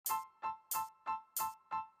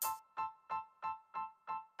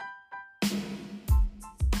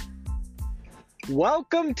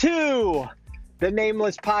Welcome to the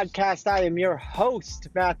Nameless Podcast. I am your host,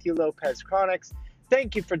 Matthew Lopez Chronics.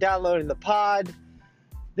 Thank you for downloading the pod.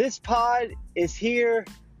 This pod is here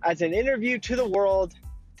as an interview to the world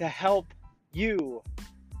to help you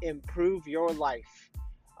improve your life.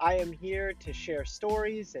 I am here to share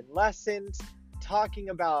stories and lessons, talking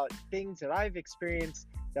about things that I've experienced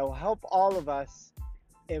that will help all of us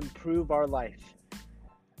improve our life.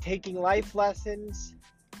 Taking life lessons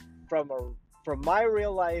from my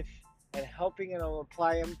real life and helping them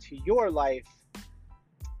apply them to your life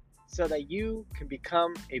so that you can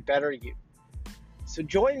become a better you. So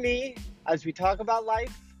join me as we talk about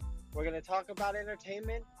life. We're going to talk about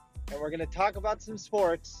entertainment and we're going to talk about some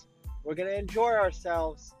sports. We're going to enjoy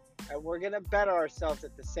ourselves and we're going to better ourselves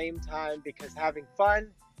at the same time, because having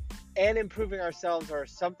fun and improving ourselves are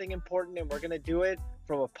something important, and we're going to do it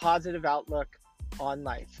from a positive outlook on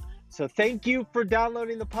life. So thank you for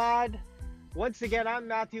downloading the pod. Once again, I'm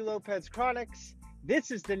Matthew Lopez Chronics.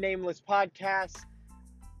 This is the Nameless Podcast.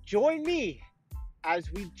 Join me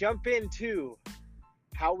as we jump into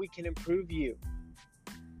how we can improve you.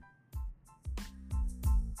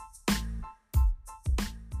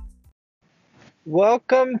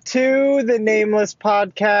 Welcome to the Nameless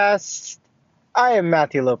Podcast. I am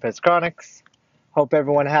Matthew Lopez Chronics. Hope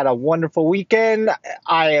everyone had a wonderful weekend.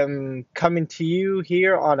 I am coming to you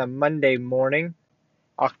here on a Monday morning,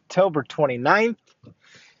 October 29th.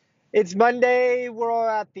 It's Monday. We're all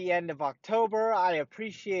at the end of October. I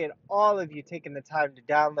appreciate all of you taking the time to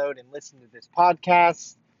download and listen to this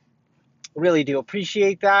podcast. Really do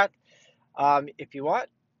appreciate that. If you want,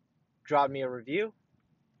 drop me a review.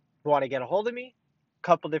 If you want to get a hold of me, a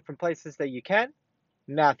couple different places that you can.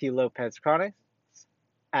 Matthew Lopez Chronics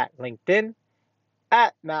at LinkedIn,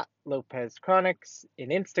 at Matt Lopez Chronics in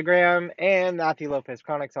Instagram, and Matthew Lopez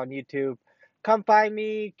Chronics on YouTube. Come find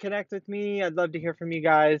me, connect with me. I'd love to hear from you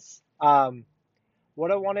guys.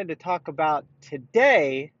 What I wanted to talk about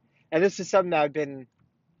today, and this is something that I've been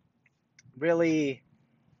reading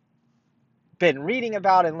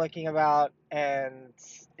about and looking about, and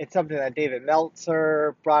it's something that David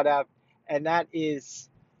Meltzer brought up, and that is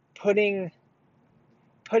putting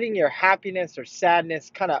your happiness or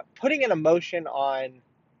sadness, kind of putting an emotion on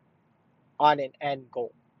an end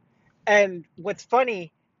goal. And what's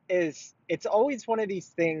funny is it's always one of these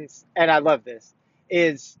things, and I love this,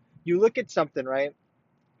 is you look at something, right?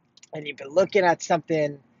 And you've been looking at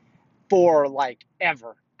something for like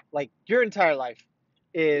ever, like your entire life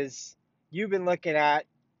is you've been looking at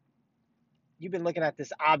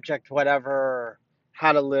this object, whatever,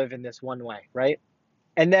 how to live in this one way, right?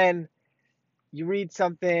 And then you read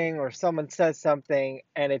something or someone says something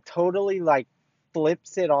and it totally like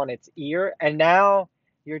flips it on its ear, and now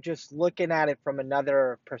you're just looking at it from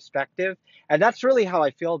another perspective. And that's really how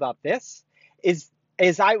I feel about this, is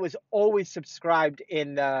I was always subscribed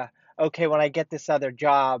in the, okay, when I get this other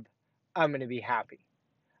job, I'm going to be happy.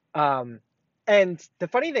 And the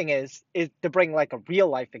funny thing is to bring like a real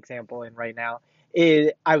life example in right now,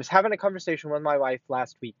 is I was having a conversation with my wife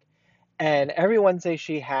last week, and every Wednesday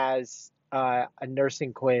she has a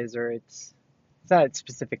nursing quiz, or it's not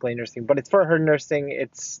specifically nursing, but it's for her nursing.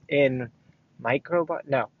 It's in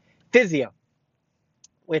physio,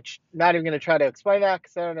 which I'm not even going to try to explain that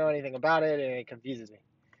because I don't know anything about it and it confuses me.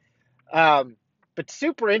 But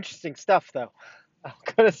super interesting stuff though. I'm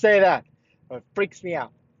going to say that. It freaks me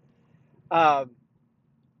out.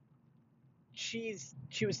 She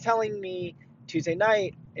was telling me Tuesday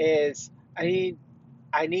night is I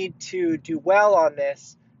need to do well on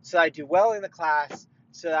this, so I do well in the class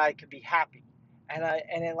so that I could be happy.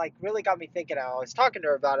 And it like really got me thinking. I was talking to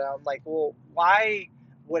her about it. I'm like, well, why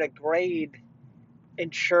would a grade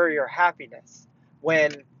ensure your happiness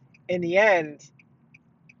when in the end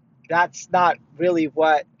that's not really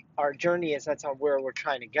what our journey is? That's not where we're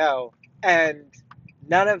trying to go. And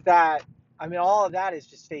none of that, I mean, all of that is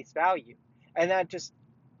just face value. And that just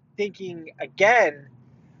thinking again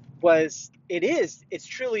it's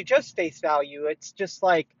truly just face value. It's just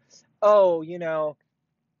like, oh,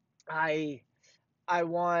 I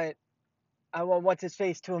want what's his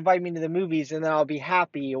face to invite me to the movies and then I'll be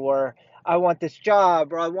happy, or I want this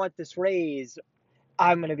job, or I want this raise,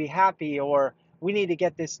 I'm going to be happy, or we need to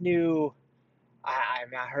get this new, I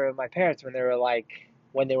heard my parents when they were like,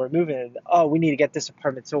 when they were moving, oh, we need to get this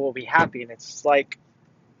apartment so we'll be happy. And it's just like,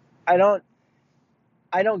 I don't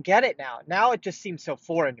get it now. Now it just seems so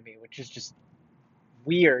foreign to me, which is just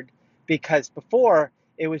weird, because before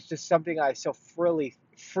it was just something I so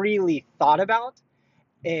freely thought about.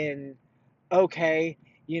 And okay,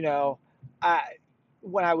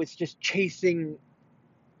 when I was just chasing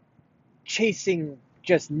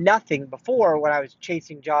just nothing before when I was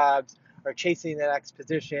chasing jobs or chasing the next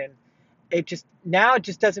position. It just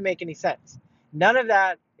doesn't make any sense. None of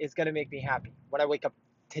that is going to make me happy. When I wake up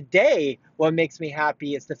today, what makes me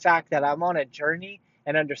happy is the fact that I'm on a journey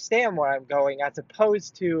and understand where I'm going, as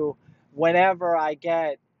opposed to whenever I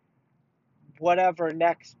get whatever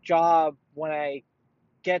next job, when I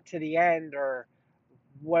get to the end, or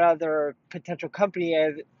what other potential company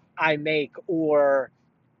I make, or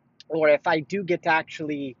if I do get to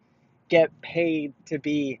actually get paid to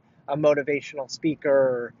be a motivational speaker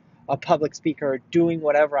or a public speaker, doing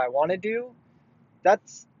whatever I want to do.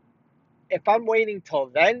 That's If I'm waiting till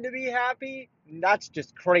then to be happy, that's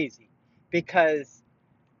just crazy, because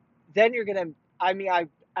then you're gonna.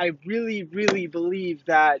 I really, really believe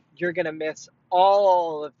that you're gonna miss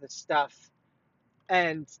all of the stuff.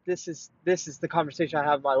 And this is the conversation I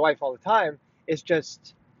have with my wife all the time. It's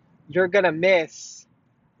just, you're gonna miss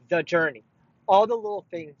the journey, all the little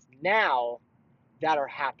things now that are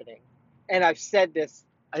happening. And I've said this,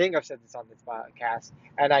 I think I've said this on this podcast,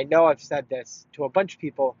 and I know I've said this to a bunch of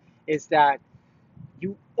people, is that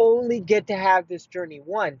you only get to have this journey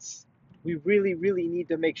once. We really, really need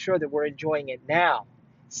to make sure that we're enjoying it now,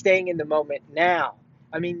 staying in the moment now.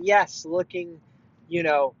 I mean, yes, you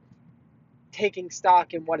know, taking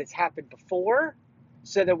stock in what has happened before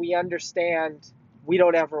so that we understand we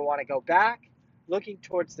don't ever want to go back, looking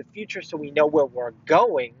towards the future so we know where we're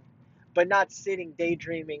going, but not sitting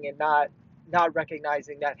daydreaming and not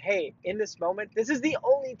recognizing that, hey, in this moment, this is the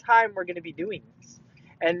only time we're going to be doing this.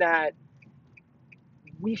 And that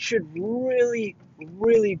we should really,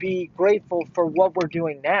 really be grateful for what we're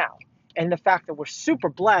doing now, and the fact that we're super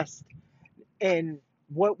blessed in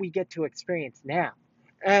what we get to experience now.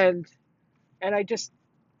 And and I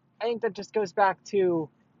think that just goes back to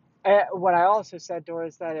what I also said, Dora,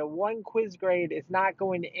 is that a one quiz grade is not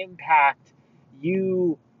going to impact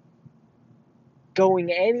you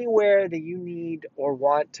going anywhere that you need or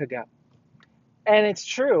want to go. And it's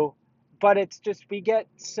true, but it's just, we get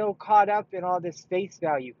so caught up in all this face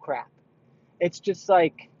value crap. It's just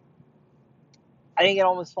like, I think it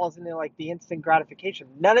almost falls into like the instant gratification.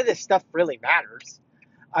 None of this stuff really matters.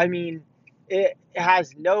 I mean, it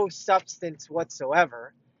has no substance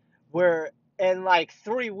whatsoever. Where in like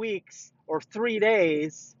 3 weeks or 3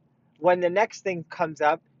 days, when the next thing comes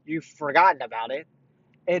up, you've forgotten about it.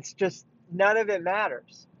 It's just, none of it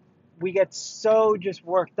matters. We get so just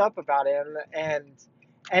worked up about it, and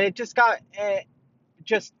it just got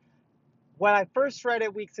just when I first read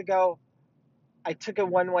it weeks ago, I took it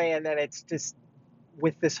one way, and then it's just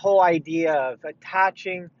with this whole idea of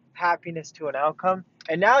attaching happiness to an outcome,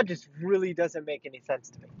 and now it just really doesn't make any sense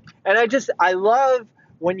to me. And I love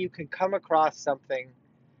when you can come across something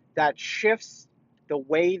that shifts the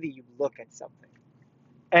way that you look at something.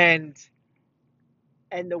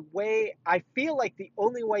 And the way I feel like the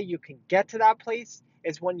only way you can get to that place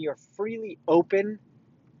is when you're freely open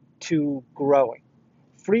to growing.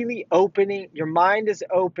 Freely opening, your mind is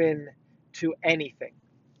open to anything.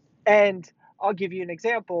 And I'll give you an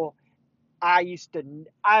example. I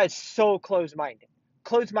was so closed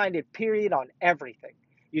minded, period, on everything.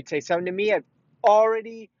 You'd say something to me,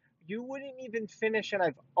 you wouldn't even finish, and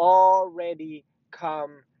I've already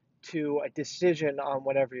come to a decision on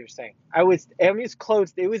whatever you're saying. I was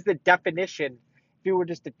closed. It was the definition. If you were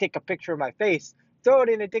just to take a picture of my face, throw it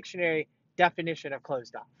in a dictionary, definition of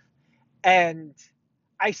closed off. And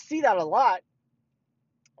I see that a lot.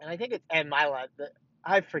 And I think it's Ed Milat.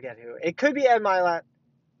 I forget who. It could be Ed Milat.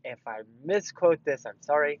 If I misquote this, I'm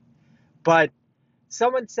sorry. But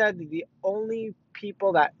someone said that the only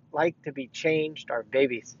people that like to be changed are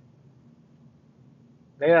babies.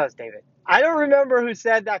 Maybe that was David. I don't remember who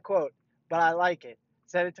said that quote, but I like it.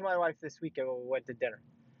 Said it to my wife this weekend when we went to dinner.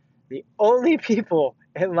 The only people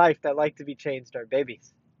in life that like to be changed are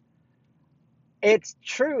babies. It's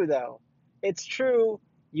true, though. It's true.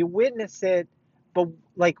 You witness it. But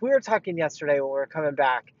like we were talking yesterday when we were coming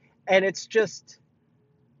back, and it's just,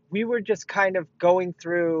 we were just kind of going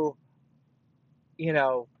through, we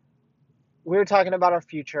were talking about our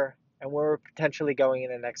future and where we're potentially going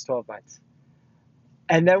in the next 12 months.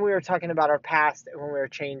 And then we were talking about our past and when we were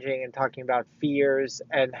changing, and talking about fears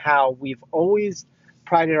and how we've always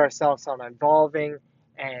prided ourselves on evolving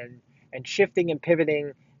and shifting and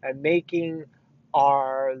pivoting and making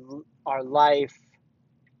our life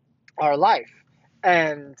our life.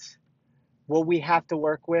 And what we have to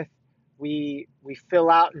work with, we fill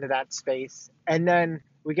out into that space, and then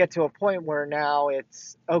we get to a point where now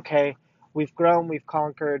it's okay, we've grown, we've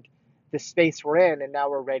conquered the space we're in, and now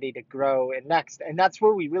we're ready to grow and next. And that's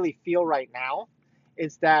where we really feel right now,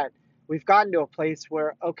 is that we've gotten to a place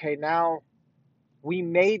where, okay, now we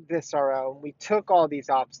made this our own. We took all these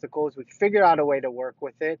obstacles. We figured out a way to work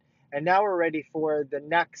with it, and now we're ready for the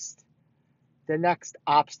next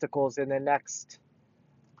obstacles and the next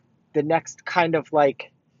kind of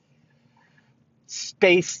like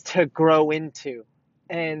space to grow into.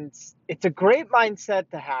 And it's a great mindset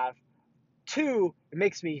to have. Two, it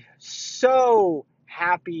makes me so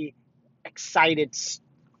happy, excited,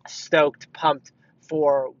 stoked, pumped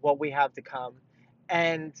for what we have to come.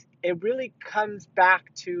 And it really comes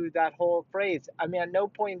back to that whole phrase. I mean, at no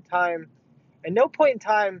point in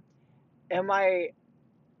time am I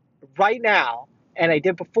right now, and I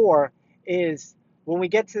did before, is when we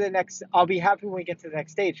get to the next, I'll be happy when we get to the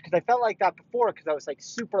next stage. Because I felt like that before, because I was like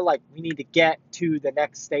super like, we need to get to the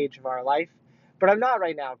next stage of our life. But I'm not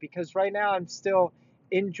right now, because right now I'm still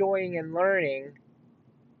enjoying and learning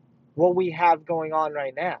what we have going on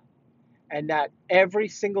right now. And that every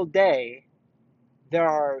single day, there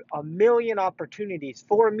are a million opportunities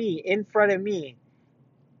for me, in front of me,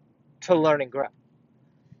 to learn and grow.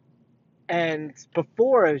 And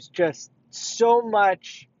before, it was just so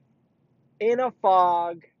much in a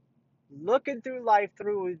fog, looking through life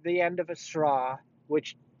through the end of a straw,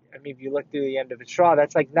 which, I mean, if you look through the end of a straw,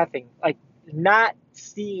 that's like nothing, like not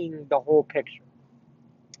seeing the whole picture.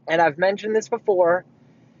 And I've mentioned this before,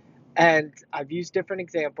 and I've used different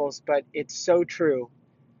examples, but it's so true.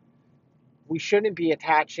 We shouldn't be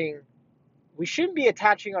attaching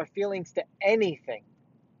our feelings to anything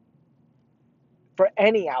for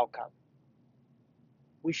any outcome.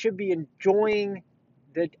 We should be enjoying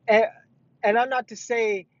and I'm not to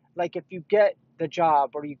say like if you get the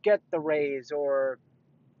job or you get the raise or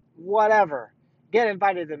whatever, get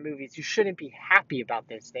invited to the movies, you shouldn't be happy about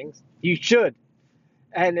those things. You should.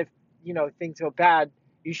 And if, things go bad,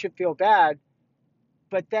 you should feel bad.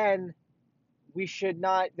 But then we should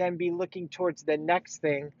not then be looking towards the next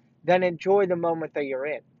thing, then enjoy the moment that you're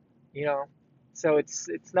in, you know? So it's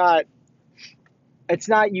not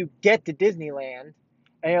you get to Disneyland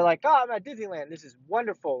and you're like, oh, I'm at Disneyland. This is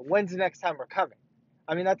wonderful. When's the next time we're coming?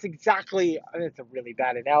 I mean, that's exactly, it's a really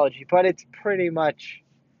bad analogy, but it's pretty much,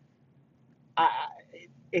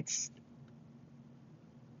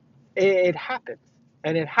 it happens,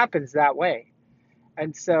 and it happens that way.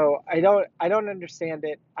 And so I don't understand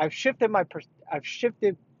it. I've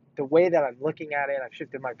shifted the way that I'm looking at it. I've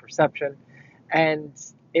shifted my perception, and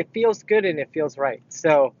it feels good and it feels right.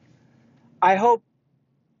 So I hope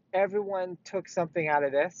everyone took something out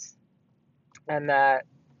of this, and that,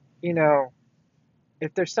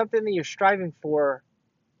 if there's something that you're striving for,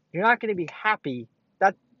 you're not going to be happy.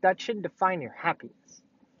 That shouldn't define your happiness.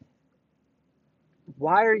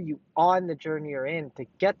 Why are you on the journey you're in to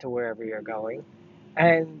get to wherever you're going?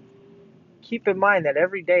 And keep in mind that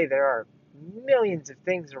every day there are millions of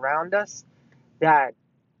things around us that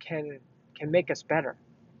can make us better,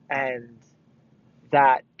 and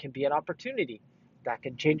that can be an opportunity that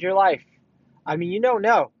can change your life. I mean, you don't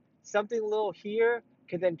know. Something little here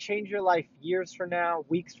could then change your life years from now,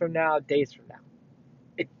 weeks from now, days from now.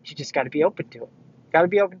 You just got to be open to it. Got to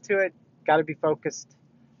be open to it. Got to be focused.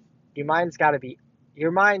 Your mind's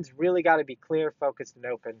really got to be clear, focused, and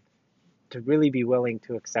open to really be willing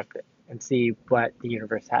to accept it and see what the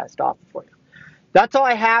universe has to offer for you. That's all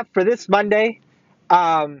I have for this Monday.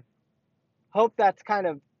 Hope that's kind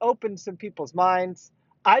of opened some people's minds.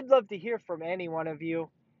 I'd love to hear from any one of you.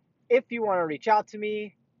 If you want to reach out to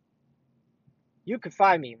me, you can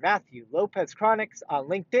find me, Matthew Lopez Chronics, on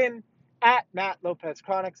LinkedIn, at Matt Lopez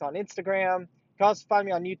Chronics on Instagram. You can also find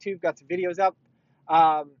me on YouTube, got some videos up.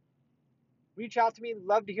 Reach out to me,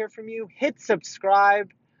 love to hear from you. Hit subscribe,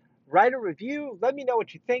 write a review, let me know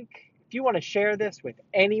what you think. If you want to share this with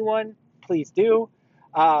anyone, please do.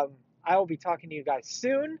 I will be talking to you guys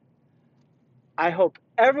soon. I hope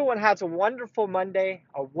everyone has a wonderful Monday,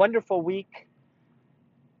 a wonderful week.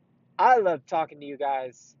 I love talking to you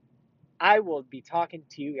guys. I will be talking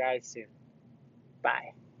to you guys soon.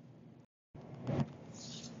 Bye.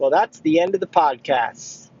 Well, that's the end of the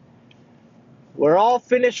podcast. We're all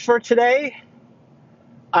finished for today.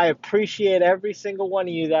 I appreciate every single one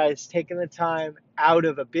of you guys taking the time out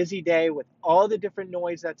of a busy day with all the different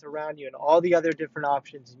noise that's around you and all the other different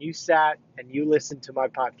options, and you sat and you listened to my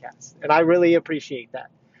podcast. And I really appreciate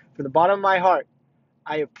that. From the bottom of my heart,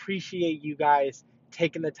 I appreciate you guys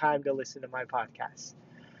taking the time to listen to my podcast.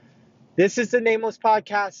 This is the Nameless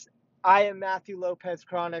Podcast. I am Matthew Lopez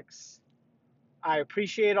Chronics. I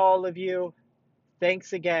appreciate all of you.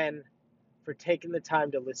 Thanks again for taking the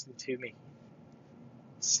time to listen to me.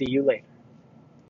 See you later.